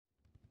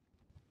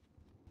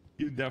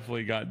You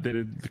definitely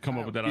didn't come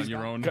up with that on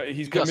your own.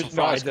 He's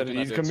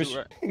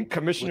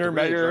commissioner,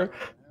 mayor.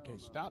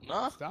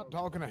 Stop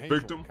talking to Hazel.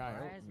 Victim.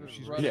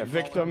 Yeah,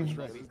 victim.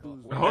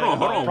 Hold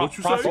on. What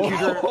you say?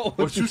 Prosecutor.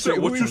 What you say?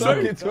 What you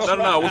say?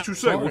 No. What you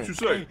say? What you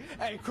say?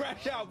 Hey,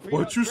 crash out.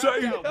 What you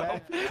say?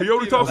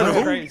 Coyote talking to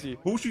who? Crazy.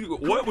 Who she?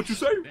 What you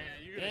say?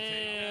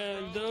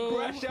 Damn, dude.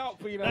 Crash out,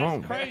 Peter.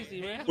 That's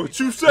crazy, man. What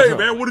you say,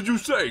 man? What did you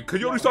say?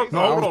 Coyote's talking.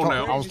 No, Hold on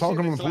I now. was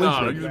talking to the police.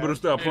 Nah, you better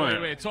stop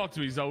playing. Wait. Talk to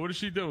me, Zoe. What is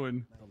she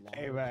doing?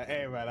 Hey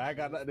man, I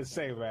got nothing to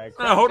say, man.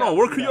 Nah, hold on.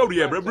 Where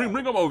Coyote at, man? Bring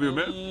him over here,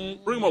 man.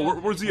 Bring him over.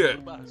 Where's he at?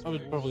 I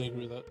would probably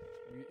agree with that.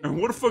 And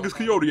where the fuck is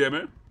Coyote at,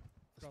 man?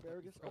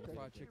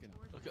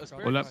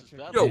 Hold up.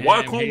 Yo,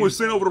 why Cornwood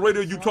saying over the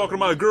radio you talking to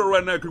my girl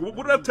right now?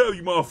 What did I tell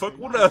you, motherfucker?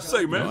 What did I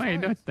say, man? No,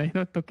 I'm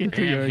not talking to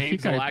Damn, your Hazel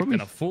chica, I acting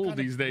promise. a fool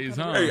these days,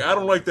 huh? Hey, I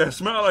don't like that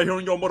smile I hear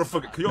on your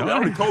motherfucking Coyote. I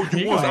already told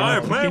you No, once, I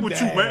ain't playing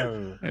with you,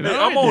 man. Hey,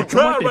 I'm on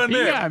trial right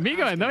now.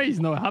 Amigo, no, it's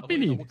not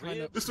happening.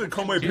 Listen,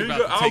 come here, You're Pinga. about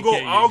to I'll take go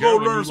care of your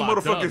girl learn when some you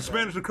locked motherfucking up.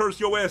 Spanish to curse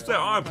your ass out.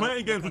 I ain't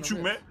playing games with you,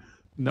 man.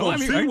 No, I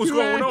mean, see what's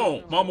going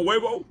on, Mama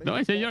Huevo. No,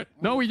 I said,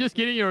 no, we're just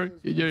getting your,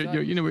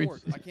 you know, we're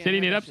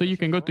setting it up so you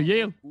can go to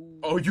jail.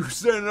 Oh, you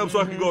setting it up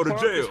so I can go to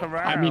jail?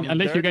 I mean,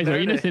 unless you guys are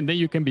innocent, then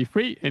you can be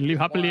free and live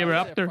happily ever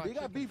after.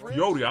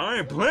 Coyote, I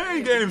ain't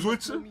playing games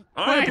with you.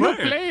 I ain't I'm not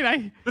playing.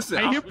 playing. Listen,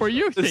 I'm here for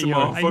you, listen, senor.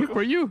 I'm here motherfucker.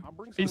 for you.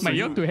 It's my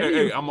job to help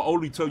Hey, you. I'ma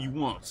only tell you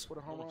once.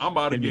 I'm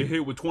about to get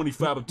hit with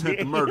 25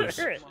 attempted murders.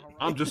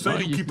 I'm just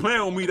saying, you keep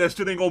playing with me, that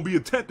shit ain't gonna be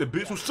attempted,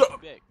 bitch. What's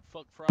up?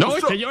 No,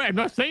 What's up? senor, I'm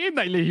not saying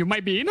that. You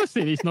might be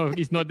innocent. It's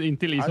not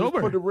until it's I just over.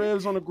 put the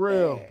ribs on the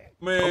grill.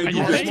 Man, Are you you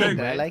just saying?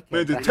 take,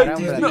 man, just take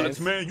these nuts,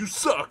 man. You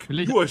suck.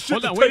 Listen, You a shit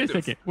hold on, wait a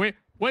detective. second.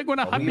 What's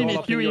gonna happen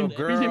if you in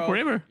prison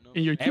forever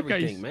and your chica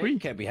is Everything, man. free? You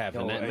can't be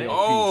having that, man.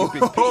 Oh,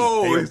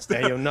 is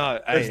Hey, yo, that,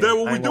 no. is that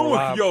what we doing,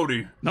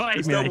 Coyote? No, I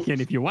Is mean, that I what-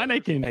 can. If you want, I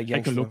can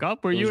look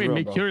out for It you was and real,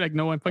 make bro. sure like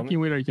no one fucking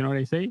with her. You know what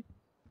I say?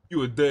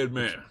 You a dead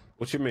man.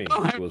 What you mean?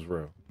 No, It was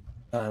real.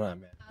 Nah,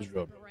 man. It's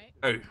real, bro.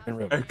 Hey,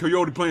 real. hey,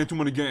 Coyote playing too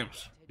many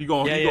games. He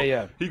gon'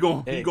 Yeah. He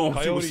gon' Hey, see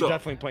what's Coyote's up.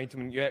 definitely playing too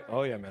many. Yeah.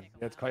 Oh yeah, man.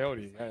 That's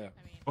Coyote. Yeah.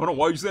 Hold on,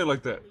 why you saying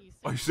like that?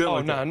 Why you saying Oh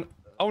like that? no.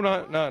 Oh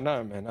no, man.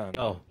 No.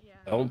 Oh,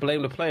 don't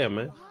blame the player,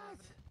 man.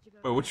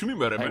 Man, what you mean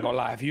by that, I ain't man? gonna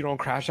lie. If you don't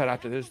crash out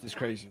after this, it's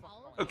crazy.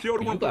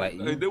 Coyote wanna play.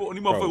 Hey, they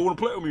motherfucker wanna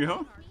play with me,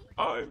 huh?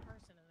 All right.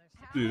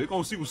 Dude, they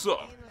gonna see what's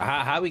up.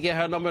 How we get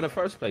her number in the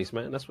first place,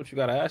 man? That's what you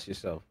gotta ask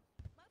yourself.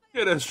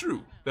 Yeah, that's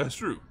true. That's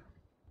true.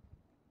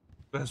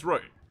 That's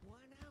right.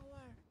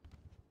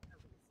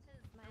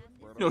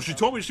 You know, she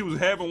told me she was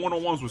having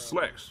one-on-ones with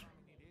Slacks.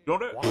 You know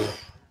that?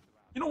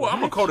 You know what? I'm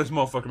gonna call this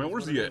motherfucker, man.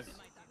 Where's he at?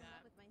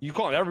 You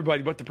call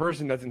everybody but the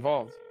person that's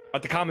involved.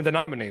 At the common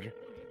denominator.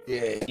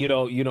 Yeah.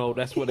 You know,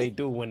 that's what they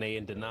do when they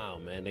in denial,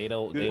 man. They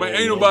don't. Man,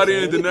 ain't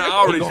nobody in denial. I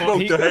already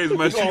spoke to Hazel,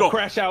 man. She gonna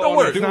crash out. Don't on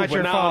worry. It's not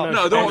your fault.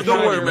 No, don't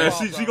worry, man.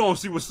 She gonna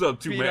see what's up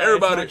too, man.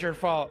 Everybody. It's not your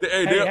fault.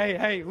 Hey,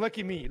 Hey, look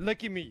at me.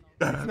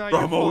 It's not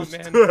your fault,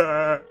 Ramos.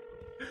 man.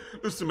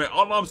 Listen, man.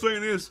 All I'm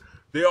saying is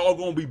they all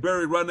gonna be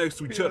buried right next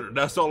to each other.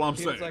 That's all I'm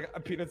saying.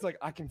 Peanut's like,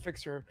 I can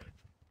fix her.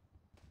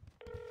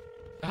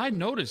 I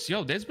noticed,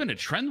 yo, there's been a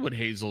trend with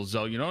Hazel,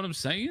 though. You know what I'm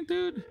saying,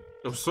 dude?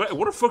 Yo, Slack,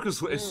 what the fuck is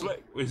Slack?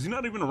 Is he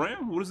not even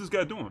around? What is this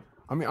guy doing?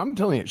 I mean, I'm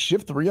telling you,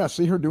 shift 3, I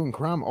see her doing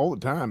crime all the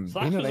time.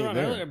 Slack Peanut was ain't around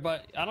there. earlier,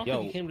 but I don't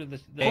think he came to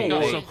this. Hey, No,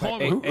 hey, so hey,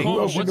 Cornwood, hey, who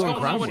else you what's doing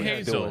going crime on with with?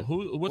 Hazel?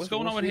 What's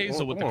going on with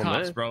Hazel with the come on,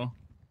 cops, man. bro?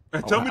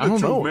 Man, tell me I the don't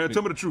truth, know. man.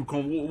 Tell me the truth.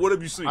 What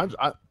have you seen?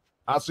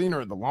 I seen her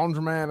at the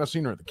laundromat. I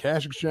seen her at the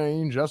cash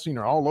exchange. I seen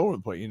her all over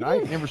the place. I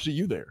ain't never see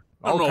you there.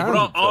 I don't know,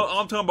 but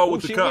I'm talking about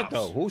with the cops.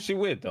 Who she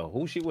with though?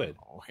 Who she with?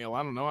 Oh hell,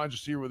 I don't know. I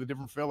just see her with a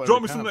different fella. Draw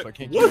every me some. time, so I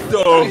can't What keep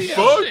the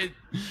fuck? Shit.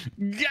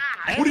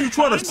 God. What are you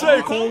trying to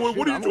say, Cornwood?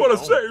 What are you I don't trying to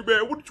know. say,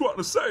 man? What are you trying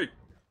to say?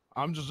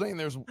 I'm just saying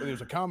there's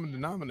a common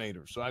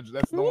denominator. So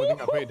that's the only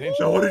thing I pay attention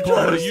Yo, what are you to.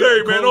 trying to you-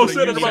 say, man? Don't Cornwood,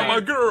 say that you about my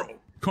saying- girl.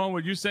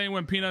 Cornwood, you saying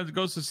when Peanut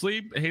goes to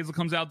sleep, Hazel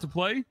comes out to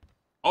play?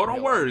 Oh,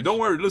 don't worry. Don't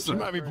worry. She Listen.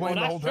 might be playing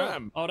the whole true.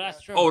 time. Oh,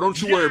 that's true. Oh,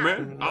 don't you worry,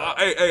 man.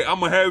 Hey, I'm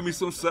gonna have me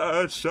some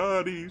side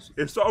shotties.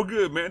 It's all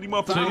good, man. These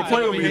motherfuckers ain't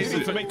playing with me.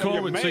 and shit.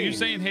 Cornwood, so you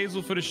saying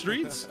Hazel for the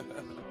streets?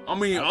 I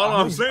mean, all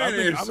I'm saying I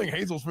is, think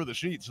Hazel's for the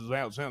sheets is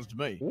how it sounds to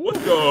me. what the?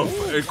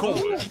 Hey,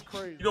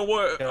 Cornwood. You know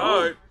what?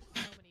 All right.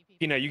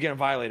 Peanut, you getting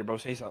violated, bro.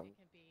 Say something.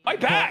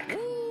 Fight back.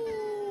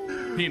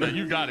 Peanut,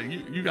 you got it.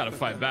 You got to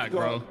fight back,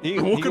 bro.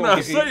 What can I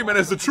say, man?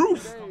 It's the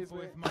truth.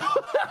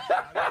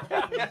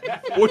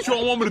 What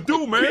y'all want me to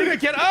do, man? Peanut,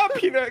 get up.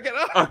 Peanut, get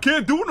up. I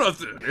can't do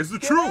nothing. It's the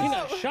truth.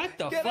 Peanut, shut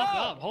the fuck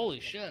up. Holy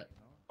shit.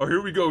 Oh,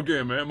 here we go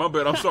again, man. My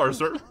bad. I'm sorry,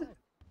 sir.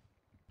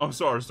 I'm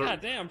sorry, sir.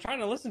 God damn, I'm trying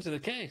to listen to the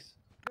case.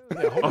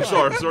 I'm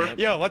sorry, sir.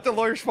 Yo, let the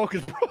lawyers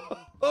focus,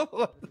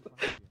 bro.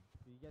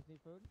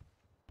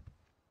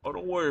 Oh,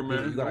 don't worry,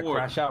 man. You gotta Don't worry.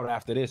 crash out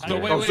after this. No,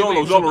 man. wait, Oh, wait, Zolo,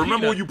 wait, Zolo, so remember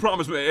Peanut- when you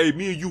promised me, hey,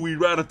 me and you, we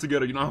riding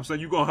together, you know what I'm saying?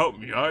 You gonna help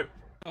me, all right?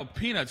 Oh,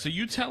 Peanut, so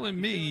you telling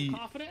me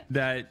Confident?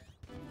 that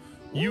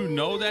you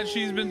know that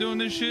she's been doing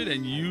this shit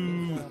and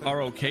you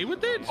are okay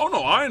with it? Oh,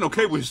 no, I ain't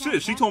okay with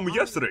shit. She told me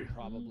yesterday.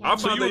 I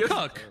So found you a that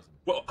cuck?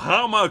 Well,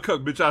 how am I a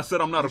cuck, bitch? I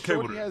said I'm not okay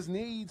with Shorty it. has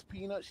needs,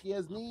 Peanut. She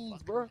has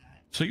needs, bro.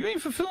 So you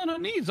ain't fulfilling her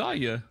needs, are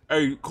you?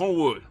 Hey,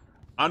 Cornwood,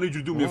 I need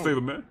you to do me a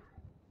favor, man.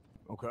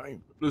 Okay.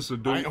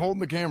 Listen, I ain't dude. holding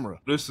the camera.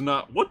 Listen,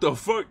 what the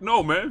fuck?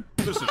 No, man.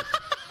 Listen.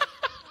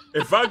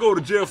 If I go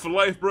to jail for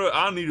life, bro,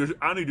 I need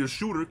to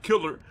shoot her,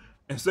 kill her,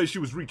 and say she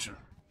was reaching.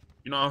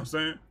 You know what I'm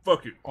saying?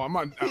 Fuck it. Oh, I'm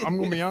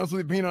gonna be honest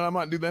with you, Peanut. I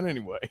might do that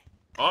anyway.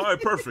 All right,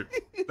 perfect.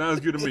 Sounds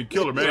good to me.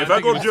 Kill her, man. Yeah, If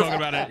I go to think he jail, was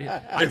talking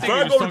about it. if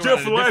I go to jail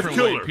for life,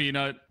 kill her.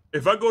 Peanut.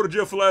 If I go to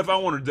jail for life, I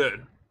want her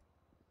dead.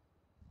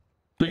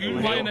 So you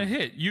writing a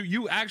hit?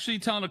 You actually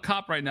telling a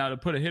cop right now to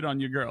put a hit on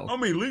your girl? I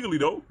mean, legally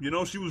though, you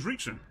know, she was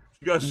reaching.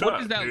 She got shot.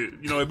 What is that? You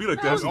know, it'd be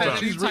like that sometimes.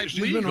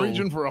 She's been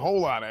reaching for a whole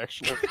lot,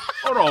 actually.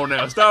 Hold on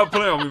now. Stop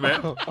playing on me,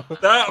 man.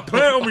 Stop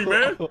playing on me,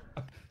 man.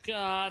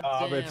 God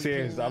I'm damn. in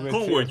tears. I'm in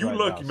Cornwood, tears you right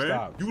lucky, now. man.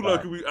 Stop, You stop.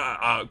 lucky we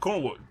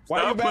Cornwood. Why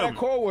you Stop mad playing at me.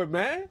 Cornwood,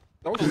 man?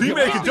 Don't Cause he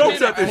making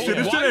jokes at this shit.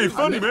 This shit ain't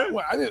funny, man.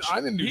 Well, I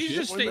didn't do He's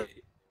shit.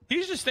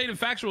 he's just stating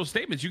factual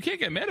statements. You can't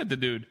get mad at the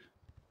dude.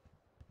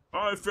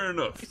 All right, fair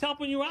enough. He's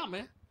helping you out,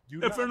 man.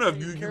 Yeah, fair enough.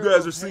 You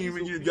guys are seeing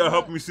me. You got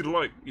helping me see the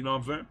light. You know what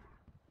I'm saying?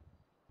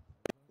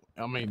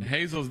 I mean,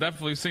 Hazel's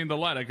definitely seen the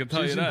light. I can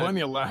tell she's you seen that.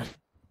 plenty of light.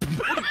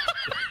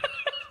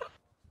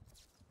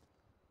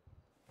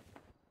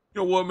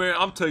 You know what, man?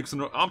 I'm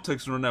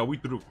texting her now. We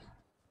through.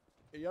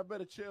 Hey, y'all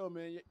better chill,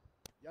 man.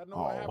 Y'all know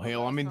Oh, what happened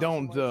hell, I last mean, time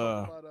don't,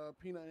 somebody talked about,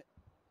 Peanut.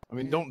 I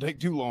mean, don't take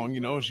too long.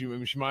 You know, she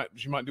might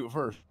do it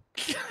first.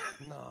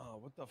 Nah,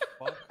 what the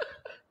fuck?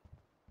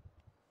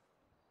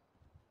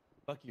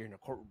 Lucky you're in a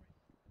courtroom.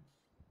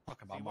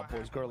 Talk about my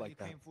boy's girl like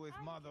that.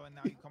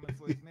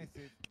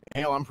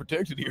 Hell, I'm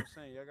protected here.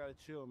 I'm saying, y'all gotta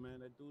chill, man.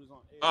 That dude's on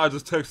air. I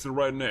just texted her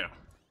right now.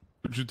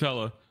 What'd you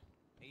tell her?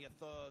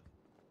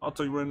 I'll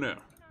tell you right now.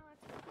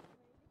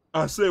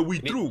 I said we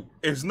through.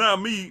 It's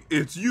not me.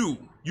 It's you.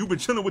 You've been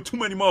chilling with too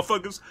many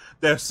motherfuckers.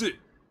 That's it.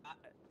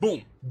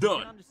 Boom.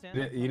 Done.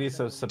 You need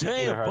some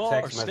subpoena her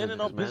text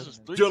messages,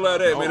 man. Chill like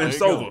that, man. there It's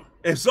you go. over.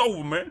 It's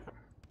over, man.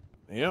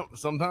 Yep.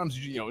 Sometimes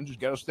you just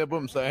gotta step up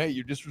and say, "Hey,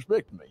 you're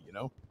disrespecting me." You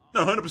know.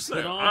 No,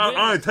 100%.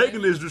 I ain't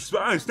taking this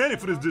disrespect. I ain't standing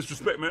for this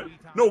disrespect, man.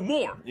 No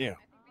more. Yeah.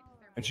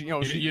 And she,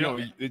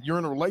 you're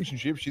in a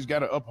relationship. She's got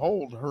to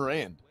uphold her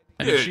end.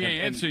 And if she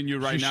ain't answering you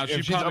right now,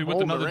 she's probably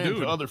with another dude.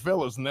 To other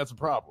fellas, and that's a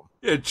problem.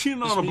 Yeah,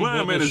 cheating on a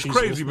blind man is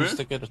crazy, man.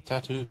 Just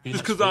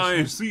because I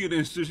ain't see it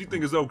and shit, she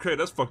think it's okay.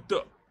 That's fucked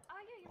up.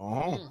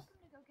 Oh.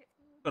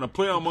 Trying to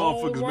play on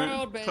motherfuckers, man.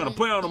 world, baby. Trying to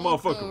play on the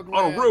Cold motherfucker. world.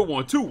 On a real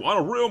one, too. On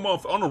a real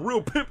motherfucker. On a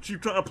real pimp she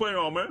trying to play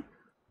on, man.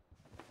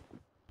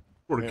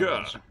 For the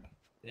God.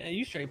 Yeah,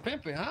 you straight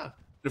pimping, huh?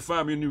 To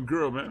find me a new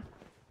girl, man.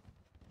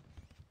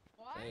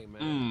 Hey,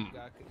 man. You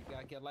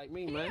gotta get like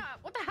me, man. Yeah,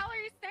 what the hell are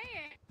you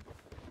saying?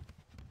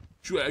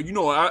 You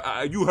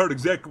know, you heard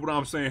exactly what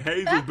I'm saying.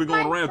 Hazel's been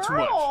going around too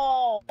much.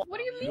 What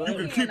do you mean? You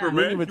can keep her, You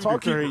man. ain't even You can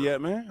talked to keep her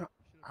yet, man.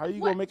 How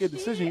you gonna make a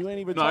decision? You ain't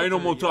even. No, ain't no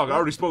talked to more her talk. yet, I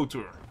already spoke to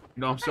her.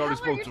 You know, I'm What the sorry I hell are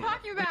spoke you to her.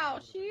 talking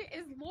about? She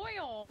is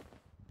loyal.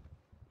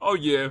 Oh,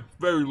 yeah.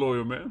 Very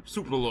loyal, man.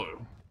 Super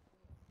loyal.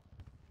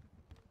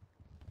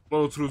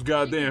 Loyal to those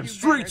goddamn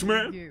streets,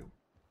 man.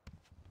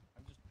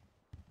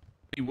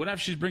 What if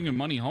she's bringing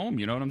money home?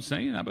 You know what I'm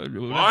saying?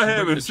 I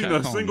haven't seen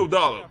a single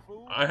dollar.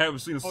 I haven't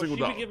seen a single She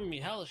dollar. be giving me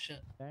hella shit.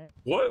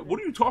 What? What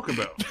are you talking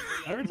about?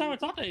 Every time I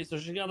talk to her, so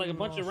she got like a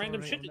bunch of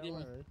random shit to give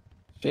me.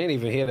 She ain't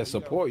even here to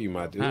support you,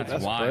 my dude.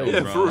 That's wild, crazy. Yeah,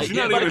 bro. for real. She's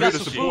not even here to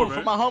some support, food man.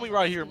 for my homie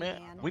right here,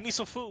 man. We need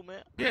some food,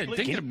 man. Yeah,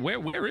 thinking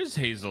where is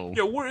Hazel?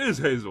 Yeah, where is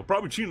Hazel?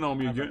 Probably cheating on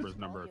me again.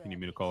 Number if you need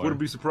me to call Wouldn't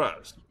be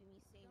surprised.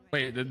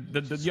 Wait,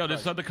 yo,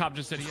 this other cop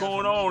just said What's he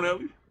going on,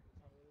 Ellie?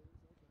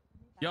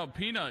 Yo,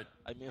 Peanut.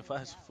 I mean, if I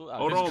have some food,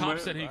 Hold This on, cop man.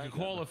 said he could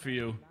call her for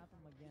you.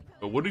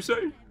 What'd he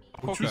say?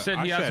 But you said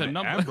he has a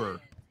number. Amber.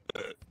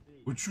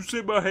 What you say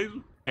about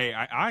Hazel? Hey,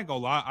 I ain't gonna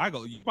lie.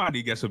 You might need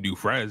to get some new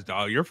friends,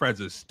 dog. Your friends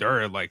is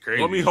stirring like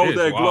crazy. Let me hold Shit's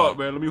that wild. Glock,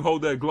 man. Let me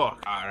hold that Glock.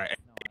 All right.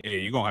 Yeah,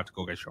 you're gonna have to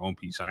go get your own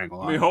piece. I ain't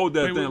gonna lie. Let me hold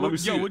that Wait, thing. Let me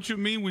see. yo, it. what you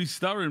mean we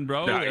stirring,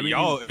 bro? Nah, I mean,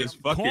 y'all is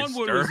fucking Cornwood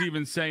was stirring.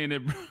 even saying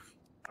it,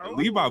 bro.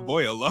 Leave my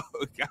boy alone.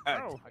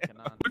 God.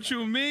 What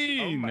you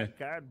mean?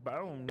 God,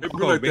 bone. It be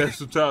like that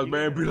sometimes,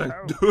 man. It be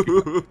like,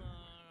 dude.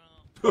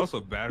 Also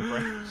bad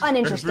friends.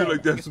 It be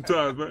like that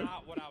sometimes, man.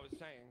 Not what I was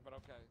saying, but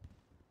okay.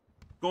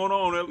 Going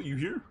on, Ellie? You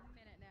here?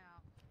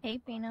 Hey,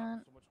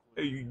 Peanut.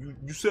 Hey,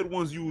 you said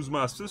once you was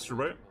my sister,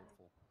 right?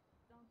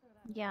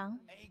 Yeah.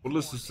 Well,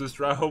 listen,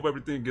 sister. I hope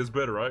everything gets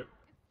better, right?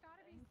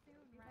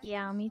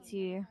 Yeah, me too.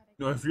 You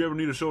know, if you ever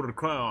need a shoulder to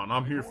cry on,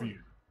 I'm here for you.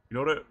 You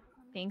know that?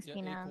 Thanks,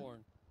 Peanut.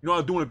 You know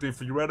I'll do anything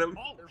for you, right, Ellie?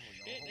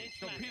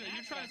 So, Peter,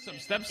 you trying some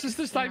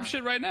stepsisters type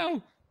shit right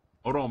now?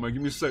 Hold on, man.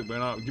 Give me a sec,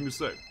 man. Give me a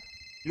sec.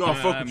 You know I'm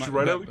fucking with you,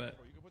 right, Ellie?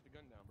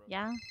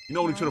 Yeah. You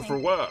know each other for a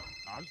while.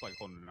 I just like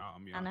holding it out.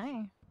 I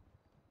know.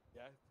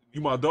 You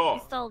my We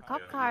dog. stole a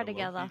cop car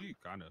together.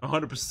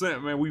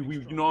 100%, man. We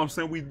you know what I'm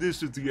saying? We did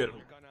shit together.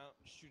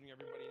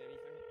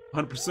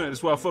 100%.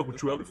 That's why I fuck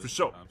with you, Ellie, for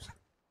sure.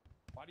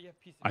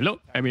 Hello.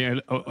 I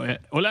mean,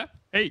 hola.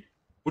 Hey.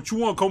 What you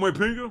want, Come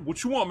Pinga?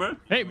 What you want, man?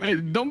 Hey,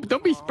 man,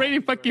 don't be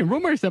spreading fucking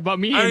rumors about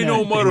me. I ain't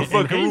no and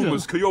motherfucking Hazel.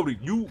 rumors, Coyote.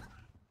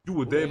 You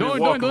a dead man Don't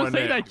walking don't right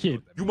say now. that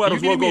shit. You might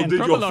as You're well getting me go in dig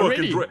your trouble fucking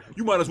already. grave.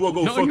 You might as well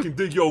go No, fucking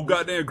dig your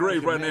goddamn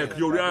grave right now,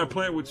 yo. I ain't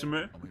playing with you,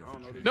 man.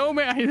 No,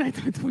 man, I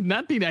don't do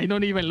nothing. I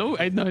don't even know.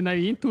 I'm not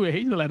into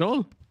Hazel at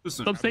all.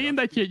 Listen, Stop saying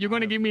that shit. You're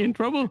gonna get me in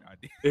trouble.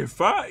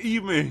 if I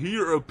even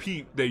hear a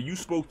peep that you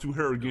spoke to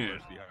her again,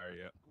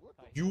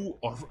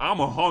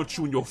 I'ma haunt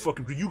you in your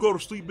fucking. You go to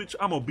sleep, bitch.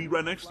 I'm gonna be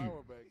right next to you.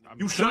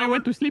 You No, I shower?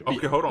 went to sleep.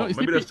 Okay, hold on. No, Maybe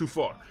sleepy. that's too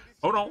far.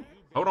 Hold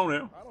on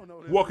now.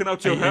 Walking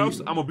out your house,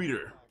 I'm gonna be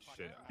there.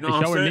 You know I what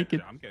I'm shower saying?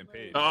 naked. I'm getting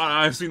paid.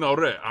 I ain't seen all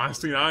that.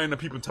 I ain't a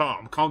peeping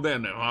Tom. Calm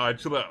down now. All right,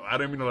 chill out. I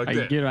didn't mean it like I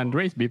that. get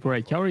undressed before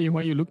I shower.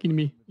 Why are you looking at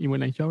me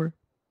when I shower?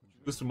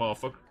 Listen,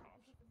 motherfucker.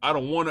 I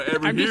don't want to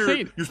ever I'm just hear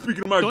saying. you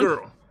speaking to my Don't-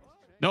 girl.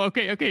 No,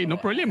 okay, no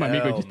problem,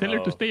 amigo. Just tell her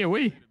to stay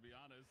away.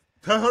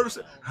 Tell her to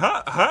say,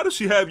 how does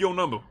she have your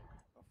number?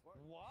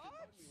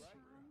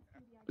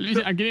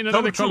 Listen, I'm getting Tell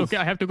another the call. truth. Okay,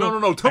 I have to go.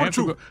 No. Tell I the have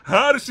to truth. go.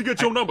 How did she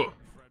get your number?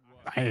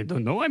 I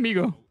don't know,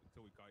 amigo.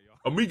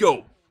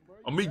 Amigo.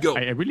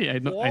 I really, I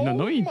don't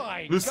know him.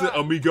 Listen,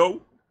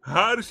 amigo.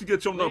 How did she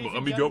get your number, Ladies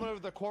and amigo? gentlemen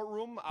of the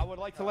courtroom, I would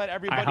like to let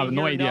everybody I have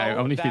no here idea. I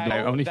know honestly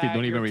that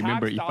don't even your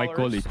remember tax if I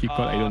called it. She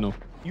called. I don't know.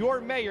 Your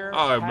mayor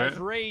All right, has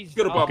man. raised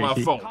Get about my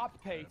phone. cop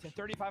pay to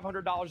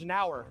 $3,500 an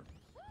hour.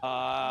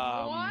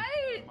 What?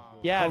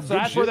 Yeah, so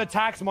that's where the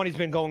tax money's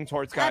been going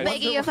towards, guys. I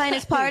beg your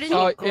finest pardon?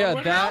 Yeah,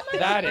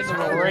 that is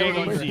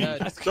crazy.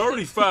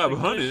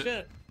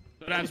 3,500.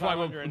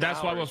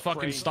 That's why we're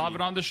fucking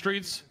starving on the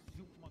streets.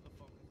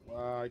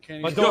 I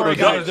can't But even. don't worry,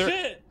 Yo,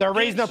 guys. They're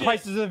raising the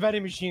prices of the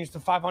vending machines to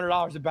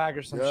 $500 a bag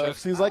or some Yeah, it shit.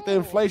 seems like the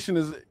inflation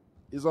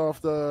is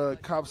off the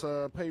cops'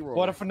 payroll.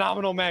 What a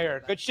phenomenal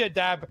mayor. Good shit,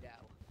 Dab.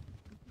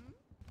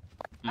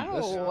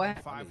 Oh.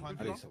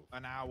 500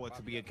 an hour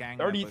to be a gang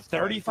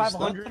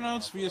 3,500.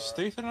 announced via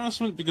state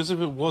announcement? Because if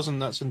it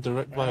wasn't, that's in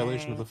direct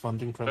violation of the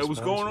funding Hey, transparency.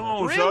 what's going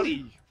on,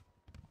 Really?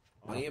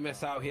 My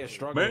EMS out here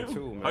struggling man?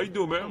 too, man. How you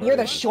doing, man? You're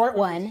the short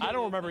one. I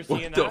don't remember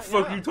seeing What that. the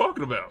fuck are you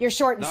talking about? You're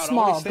short and No, the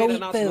small. only state Go eat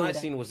announcement I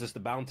food. seen was just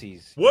the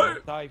bounties.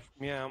 What?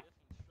 Yeah.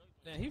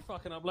 Yeah, he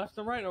fucking up left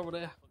and right over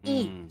there.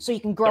 Eat so you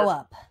can grow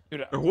up.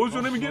 Dude, What was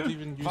your name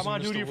again? if I'm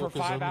on duty for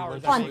 5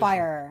 hours. On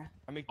fire.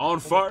 I make On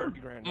almost fire? 30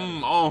 grand.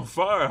 On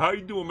fire. How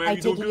you doing, man? I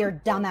You doing take it good? you're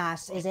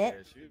dumbass, is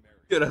it?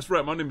 Yeah, that's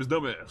right. My name is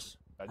Dumbass.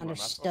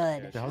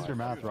 Understood. How's your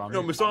math, Ron?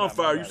 Yo, Miss On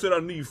Fire, you said I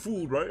need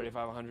food, right?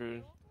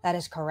 3,500. That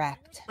is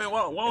correct. Man,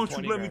 why don't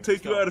you let me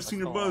take you out of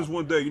Senior Buns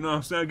one day? You know what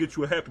I'm saying? I'll get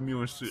you a Happy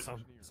Meal and shit.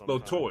 Little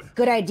toy.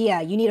 Good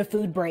idea. You need a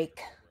food break.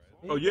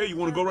 Oh, yeah? You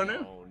want to go right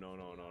now?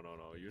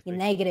 You're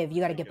negative.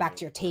 You gotta get back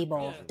to your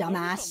table,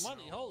 dumbass.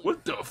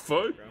 What the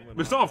fuck?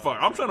 Miss On Fire,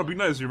 I'm trying to be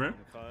nice here, man.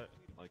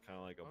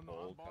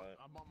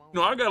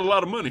 No, I got a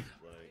lot of money.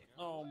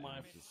 Oh my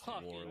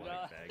fucking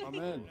god. I'm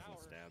in.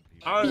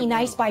 Be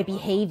nice by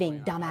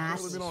behaving,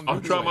 dumbass. I'll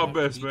try my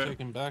best, man.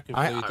 Taken back if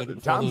I they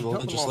didn't Tom's follow the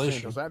jumping off legislation.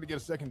 because I had to get a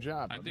second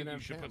job. I I've think been you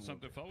should out put of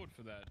something forward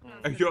for that.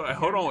 Hey, yo,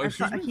 hold on,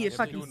 excuse me. He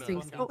fucking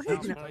stinks. Oh, hey,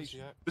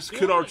 This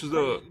Kid Arch is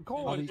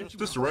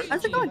this right?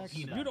 how's it going?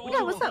 You're the Yeah,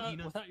 only what's one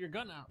up? without your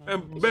gun out.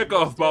 And back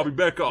off, Bobby,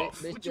 back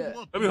off.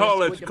 Let me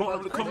holler at you.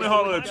 Come and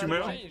holler at you,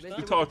 man. Let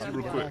me talk to you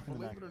real quick.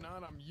 Believe it or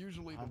not, I'm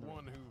usually one of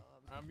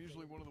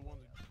the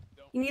ones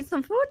who You need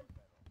some food?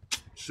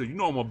 Shit, you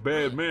know I'm a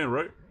bad man,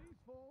 right?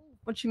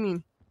 What you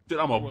mean? Shit,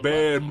 I'm a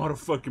bad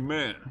motherfucking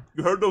man.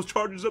 You heard those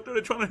charges up there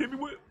they're trying to hit me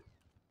with?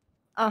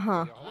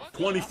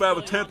 25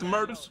 attempted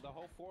murders?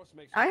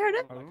 I heard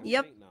it.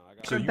 Yep.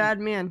 So You're a you- bad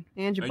man.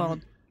 And you're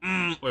bald.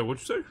 Wait, what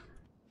you say?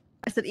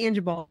 I said and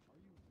you're bald.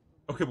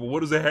 Okay, but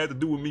what does that have to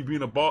do with me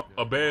being a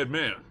bad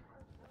man?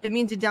 It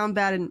means you're down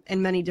bad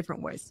in many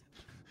different ways.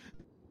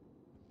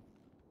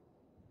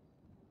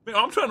 Man,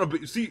 I'm trying to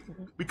be, see,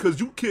 because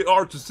you Kid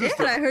Arch's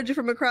sister. And I heard you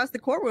from across the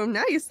courtroom.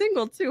 Now you're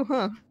single too,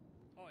 huh?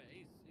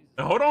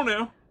 Now, hold on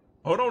now.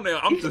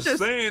 I'm You just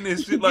saying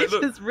this shit like,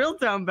 you're look. just real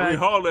down Let me bad.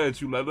 holler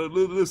at you. Like,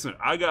 listen,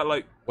 I got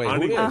like, Wait, I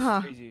who need,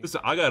 this?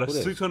 listen, I got a Who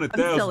this?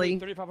 600,000. Silly.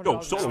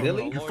 Yo, so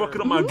Silly? you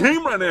fucking up my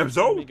game right now,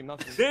 Zo.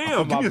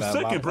 Damn, give me a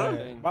second,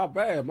 bro. My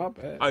bad. All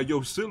right,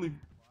 yo, silly.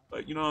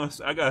 Like, you know,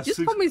 I got Just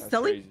six. call me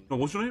silly. No,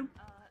 what's your name?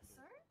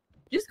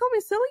 Just call me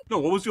silly. No,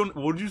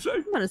 what did you say?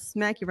 I'm gonna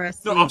smack your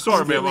ass. No, I'm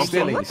sorry, ma'am. I'm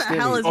sorry. What the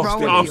hell is Oh,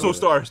 wrong I'm with so you?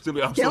 sorry,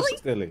 Stilly. I'm so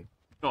Silly?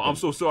 No, I'm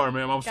so sorry,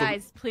 ma'am. I'm so.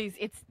 Guys, please,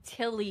 it's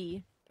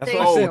Tilly. That's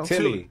Thank what I you. said,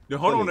 Tilly. Yeah,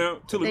 hold on now,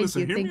 Tilly. Thank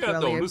Listen, you, hear thank me you,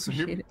 out though. Ellie, I Listen,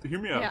 hear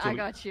appreciate me out, Yeah, I Tilly.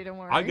 got you. Don't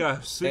worry. I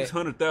got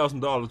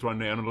 $600,000 right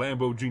now in a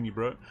Lamborghini,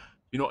 bro.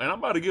 You know, and I'm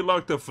about to get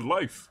locked up for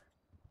life,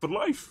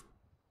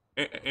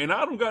 And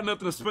I don't got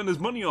nothing to spend this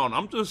money on.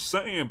 I'm just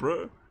saying,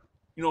 bro.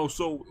 You know,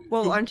 so.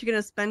 Well, aren't you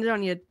gonna spend it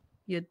on your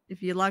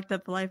if you're locked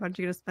up for life? Aren't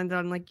you gonna spend it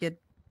on like your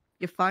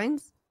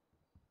fines?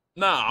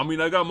 Nah, I mean,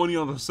 I got money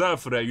on the side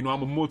for that. You know,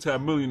 I'm a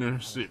multi-millionaire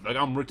and shit. Like,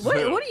 I'm rich as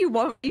hell. What do you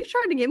want? Are you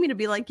trying to get me to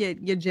be like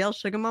your jail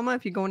sugar mama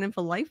if you're going in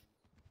for life?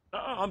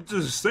 I'm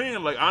just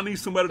saying, like, I need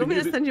somebody You want me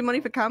to to get it. send you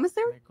money for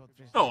commissary?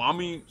 No, I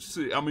mean,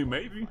 shit,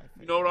 maybe.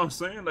 You know what I'm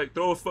saying? Like,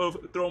 throw a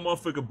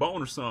motherfucker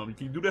bone or something.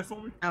 Can you do that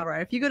for me? All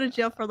right. If you go to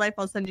jail for life,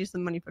 I'll send you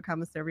some money for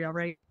commissary. All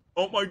right.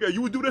 Oh my God,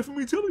 you would do that for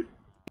me, Tilly?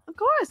 Of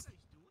course.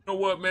 You know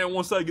what, man?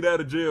 Once I get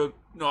out of jail,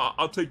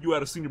 I'll take you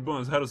out of Senior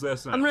Buns. How does that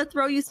sound? I'm gonna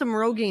throw you some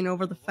Rogaine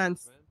over the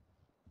fence.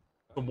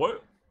 Some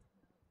what?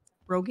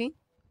 Rogaine?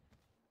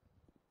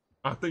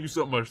 Thank you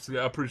so much. See,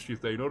 I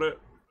appreciate that. You know that?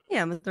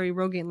 Yeah, I'm gonna throw you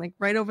Rogaine like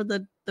right over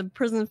the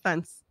prison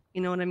fence.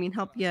 You know what I mean?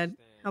 Help you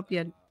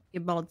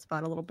your bald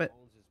spot a little bit.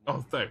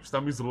 Oh, thanks.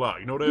 That means a lot.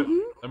 You know that?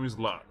 Mhm. That means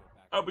a lot.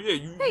 Oh, but yeah,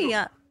 you. Hey,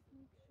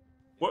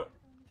 What?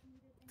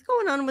 what's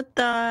going on with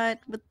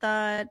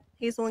that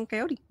Hazel and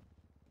Coyote?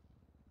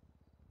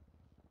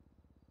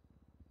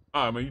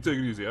 All right, man. You take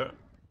it easy, all right?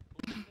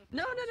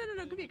 No.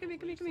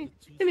 Come here.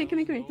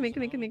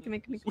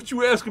 What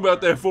you asking about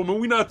that for, man?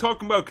 We not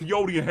talking about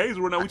Coyote and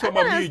Hazel right now. We talking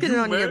I'm about not me and asking you, it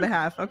on man. your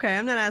behalf, okay?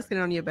 I'm not asking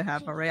it on your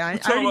behalf, all right? I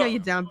talking already know about- you're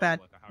down bad.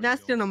 I'm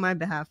asking it on my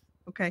behalf,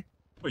 okay?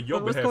 Wait,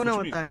 your What's behalf? going What on you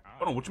with mean? that?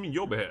 Hold on. What you mean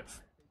your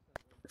behalf?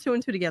 2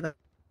 and 2 together.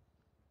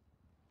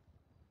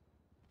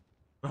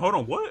 Hold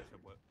on. What?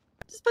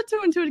 Just put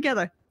 2 and 2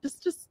 together.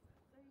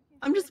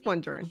 I'm just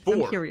wondering. 4.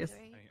 I'm curious.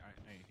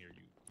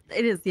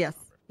 It is, yes.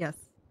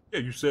 Yeah,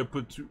 you said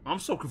put 2. I'm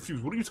so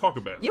confused. What are you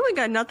talking about? You ain't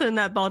got nothing in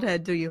that bald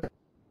head, do you?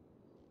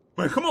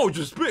 Man, come on,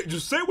 just spit.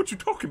 Just say what you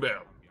talking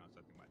about.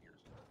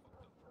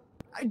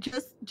 I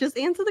just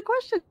answer the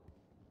question.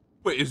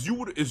 Wait, is you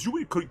with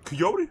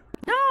Coyote?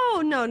 No.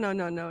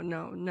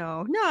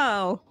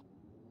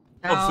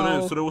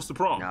 Oh, so then what's the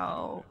problem?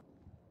 No.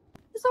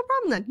 There's no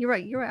problem then. You're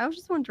right. I was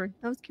just wondering.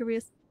 I was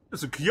curious.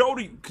 Listen,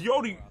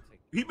 Coyote,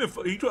 he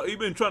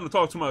been trying to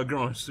talk to my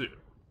girl and shit,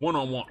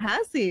 one-on-one.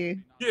 Has he?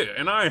 Yeah,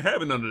 and I ain't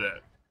having none of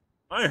that.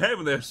 I ain't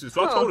having that shit.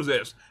 So I told his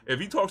ass, if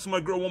he talks to my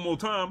girl one more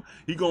time,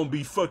 he gonna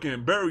be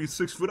fucking buried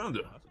 6 foot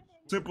under.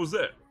 Simple as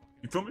that.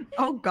 You feel me?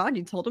 Oh God,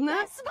 you told him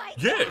that?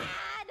 Yeah. 'Cause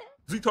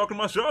he talking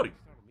to my shawty,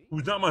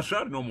 who's not my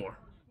shawty no more.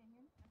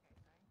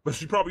 But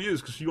she probably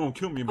is, because she gonna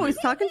kill me. Oh, he's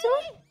talking to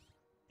him?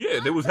 Yeah,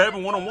 they was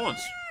having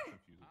one-on-ones.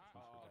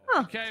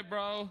 Huh. Okay,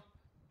 bro.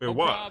 Hey, No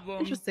why? problem.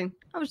 Interesting.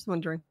 I was just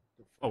wondering.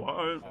 Oh,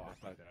 all right.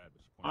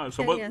 All right,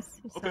 so Yeah, what? yes,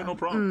 Okay, no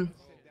problem.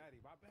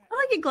 I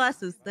like your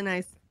glasses. They're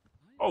nice.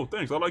 Oh,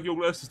 thanks. I like your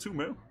glasses too,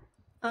 man.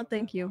 Oh,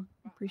 thank you.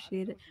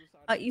 Appreciate it.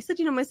 You said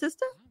you know my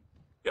sister?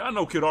 Yeah, I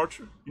know Kid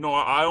Archer. You know,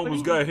 I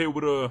almost got hit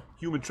with a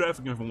human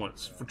trafficking for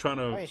once for trying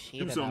to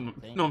do something.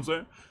 You know what I'm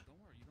saying?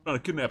 Trying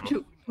to kidnap her.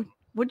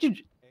 What'd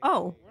you?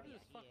 Oh,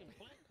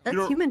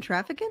 that's human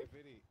trafficking.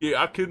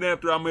 Yeah, I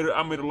kidnapped her. I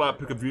made a lot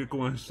pick a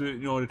vehicle and shit.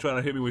 You know, they're trying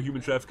to hit me with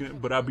human trafficking,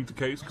 but I beat the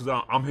case because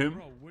I'm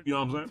him. You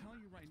know what I'm saying?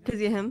 Cause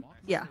you're him.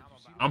 Yeah.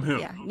 I'm him.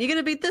 Yeah. You're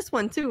gonna beat this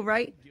one too,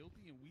 right?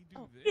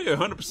 Yeah,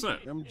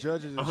 100%. Them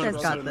judges Guys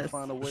got this.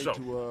 find a way Sure.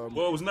 to.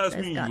 Well, it was nice Guys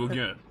meeting got you this.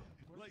 again.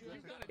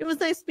 It was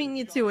nice meeting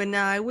you too, and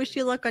I wish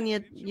you luck on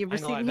your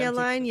receiving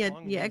hairline, your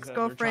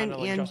ex-girlfriend,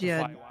 and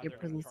your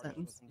prison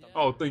sentence.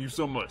 Oh, thank you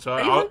so much.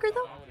 Are you hungry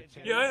though?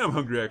 Yeah, I am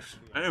hungry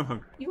actually. I am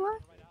hungry. You are?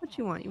 What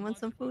you want? You want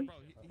some food?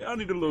 Yeah, I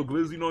need a little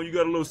glizzy. You know, you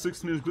got a little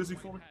 16-inch glizzy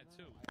for me?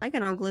 I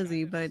got no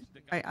glizzy, but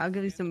I'll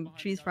give you some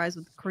cheese fries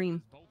with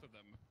cream.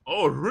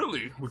 Oh,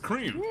 really? With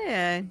cream?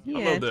 Yeah,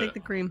 love that. take the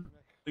cream.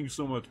 Thank you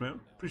so much, man.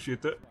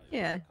 Appreciate that.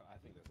 Yeah.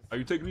 Are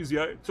you taking it easy,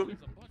 alright, Tilly?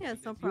 Yeah,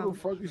 it's no Who the problem.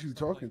 fuck is you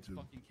talking to?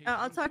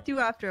 I'll talk to you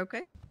after,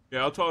 okay?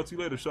 Yeah, I'll talk to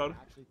you later, Shawty.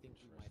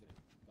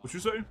 What you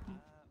say?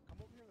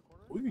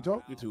 Who you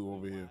talking to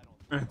over here?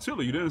 Man,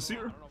 Tilly, you didn't see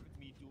her?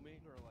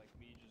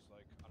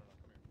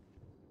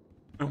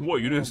 And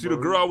what, you didn't see the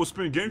girl I was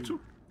spinning game to?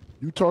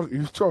 You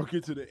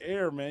talking to the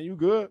air, man. You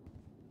good?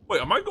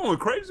 Wait, am I going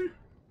crazy?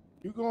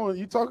 You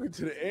talking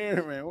to the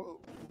air, man.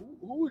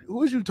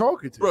 Who is you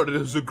talking to? Bro,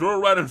 there's a girl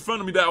right in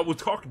front of me that I was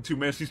talking to,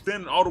 man. She's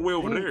standing all the way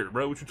over there,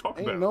 bro. What you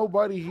talking Ain't about?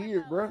 nobody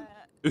here, bro.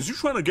 Is you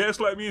trying to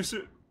gaslight me and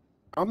shit?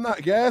 I'm not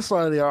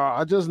gaslighting y'all.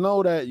 I just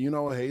know that,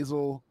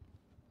 Hazel,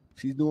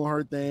 she's doing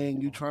her thing.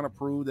 You trying to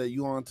prove that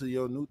you onto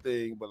your new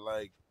thing, but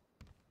like,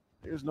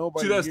 there's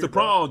nobody. See, that's here, the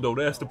bro. problem,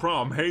 though. That's the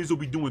problem. Hazel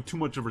be doing too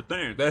much of her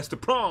thing. That's the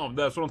problem.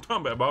 That's what I'm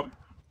talking about, Bobby.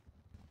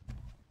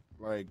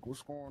 Like,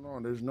 what's going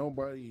on? There's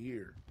nobody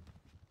here.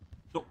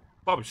 No,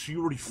 Bobby, she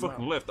already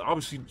fucking left.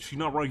 Obviously, she's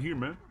not right here,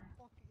 man.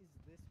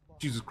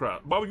 Jesus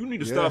Christ. Bobby, you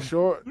need to stop.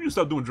 Sure. You need to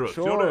stop doing drugs.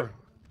 You know Sure.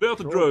 that? Lay off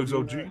the Sure, drugs, do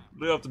OG. that.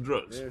 Lay off the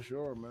drugs. Yeah,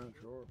 sure, man.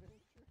 Sure.